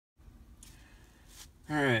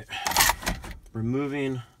Alright,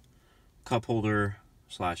 removing cup holder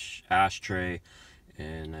slash ashtray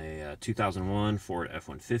in a 2001 Ford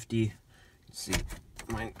F-150. You can see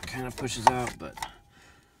mine kind of pushes out, but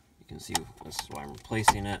you can see this is why I'm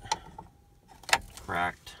replacing it.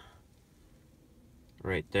 Cracked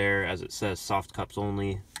right there, as it says soft cups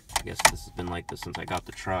only. I guess this has been like this since I got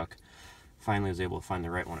the truck. Finally was able to find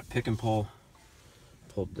the right one at Pick and Pull.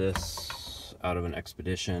 Pulled this out of an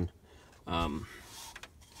Expedition.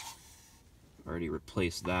 Already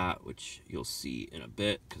replaced that, which you'll see in a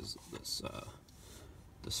bit, because this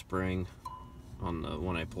the spring on the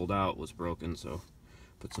one I pulled out was broken, so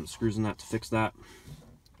put some screws in that to fix that.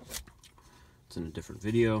 It's in a different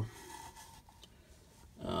video.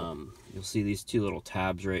 You'll see these two little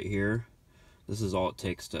tabs right here. This is all it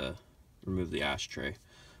takes to remove the ashtray.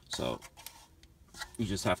 So you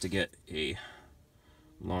just have to get a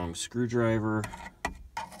long screwdriver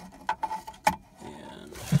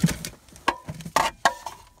and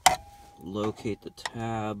locate the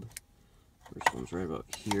tab. First one's right about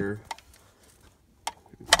here.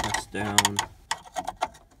 Press down.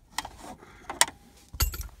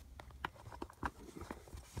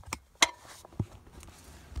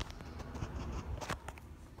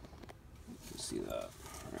 See that?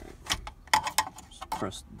 Alright. Just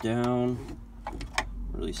press down,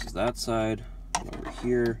 releases that side, and over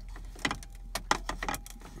here.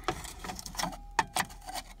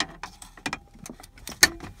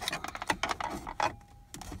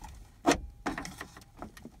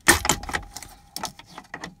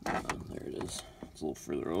 There it is. It's a little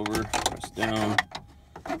further over. Press down.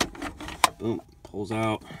 Boom. Pulls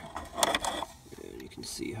out. And you can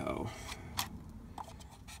see how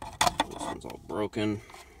this one's all broken.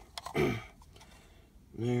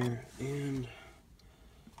 There, and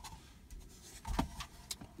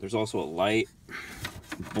there's also a light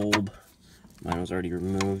bulb. Mine was already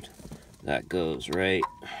removed. That goes right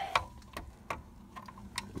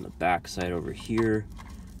on the back side over here.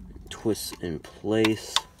 Twists in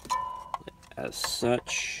place as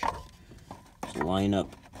such. Just line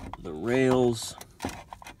up the rails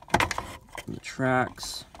and the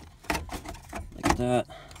tracks like that.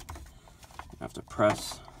 I have to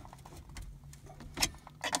press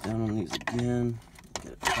down on these again,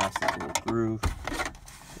 get it past that little groove,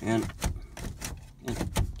 and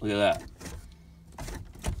look at that.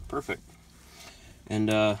 Perfect. And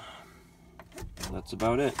that's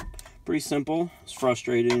about it. Pretty simple. It's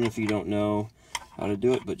frustrating if you don't know how to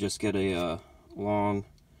do it, but just get a long,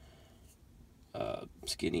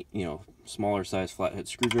 skinny, smaller size flathead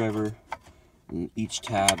screwdriver, and each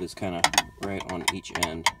tab is kind of right on each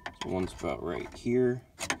end. So one's about right here,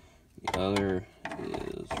 the other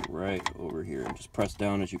is right over here, and just press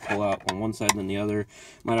down as you pull out on one side and then the other.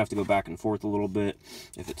 Might have to go back and forth a little bit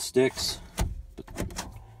if it sticks, but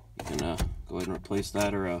you can go ahead and replace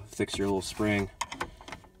that, or fix your little spring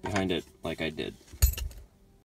behind it like I did.